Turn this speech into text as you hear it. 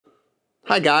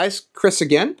Hi guys, Chris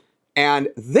again, and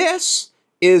this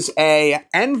is a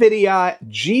NVIDIA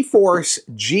Geforce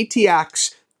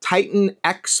GTX Titan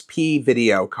XP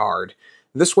video card.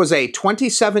 This was a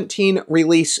 2017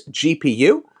 release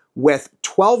GPU with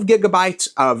 12 gigabytes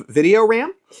of video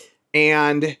RAM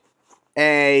and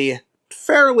a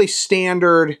fairly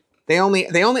standard, they only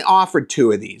offered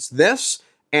two of these. This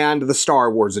and the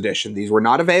Star Wars edition. These were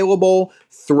not available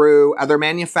through other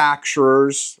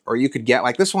manufacturers, or you could get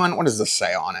like this one. What does this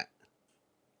say on it?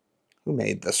 Who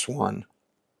made this one?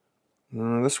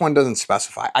 This one doesn't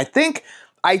specify. I think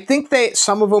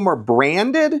some of them are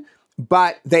branded,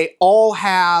 but they all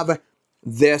have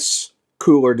this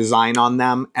cooler design on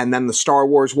them. And then the Star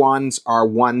Wars ones are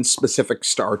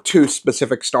two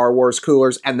specific Star Wars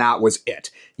coolers, and that was it.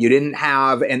 You didn't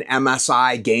have an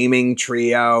MSI gaming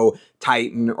trio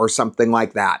Titan or something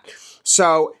like that.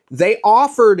 So they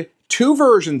offered two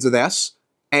versions of this,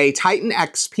 a Titan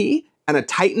XP and a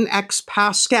Titan X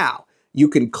Pascal. You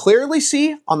can clearly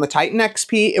see on the Titan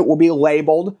XP, it will be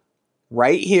labeled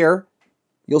right here.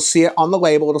 You'll see it on the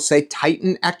label. It'll say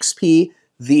Titan XP.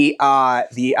 The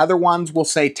other ones will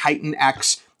say Titan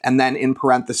X and then in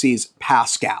parentheses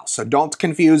Pascal. So don't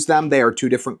confuse them. They are two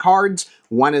different cards.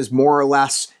 One is more or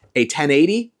less a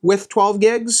 1080 with 12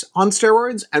 gigs on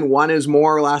steroids, and one is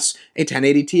more or less a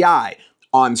 1080 Ti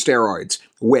on steroids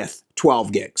with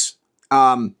 12 gigs.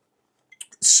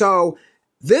 So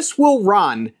this will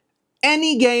run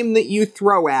any game that you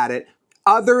throw at it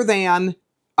other than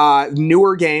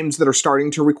newer games that are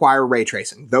starting to require ray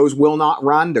tracing. Those will not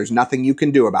run. There's nothing you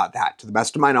can do about that, to the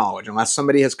best of my knowledge, unless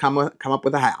somebody has come up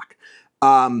with a hack.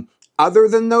 Other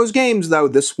than those games, though,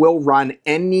 this will run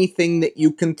anything that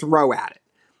you can throw at it.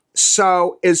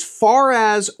 So as far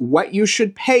as what you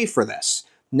should pay for this,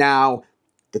 now,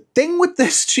 the thing with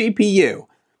this GPU,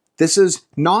 this is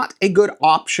not a good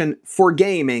option for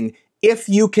gaming if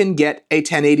you can get a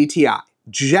 1080 Ti.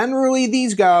 Generally,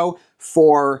 these go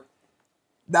for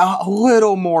a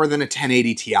little more than a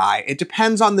 1080 Ti. It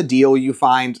depends on the deal you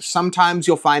find. Sometimes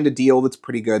you'll find a deal that's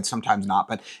pretty good, sometimes not.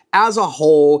 But as a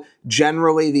whole,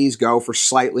 generally these go for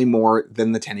slightly more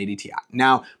than the 1080 Ti.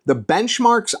 Now, the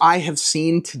benchmarks I have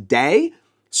seen today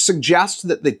suggest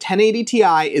that the 1080 Ti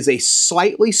is a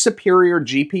slightly superior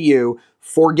GPU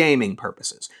for gaming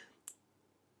purposes.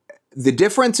 The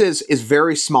difference is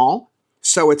very small,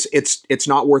 so it's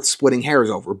not worth splitting hairs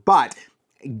over. But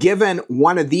given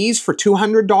one of these for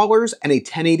 $200 and a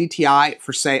 1080 Ti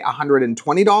for, say,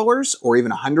 $120 or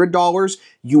even $100,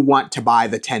 you want to buy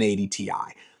the 1080 Ti.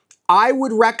 I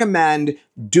would recommend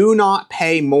do not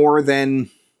pay more than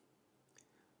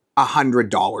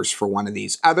 $100 for one of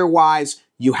these. Otherwise,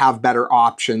 you have better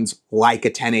options like a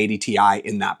 1080 Ti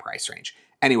in that price range.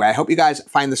 Anyway, I hope you guys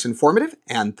find this informative,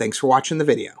 and thanks for watching the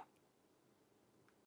video.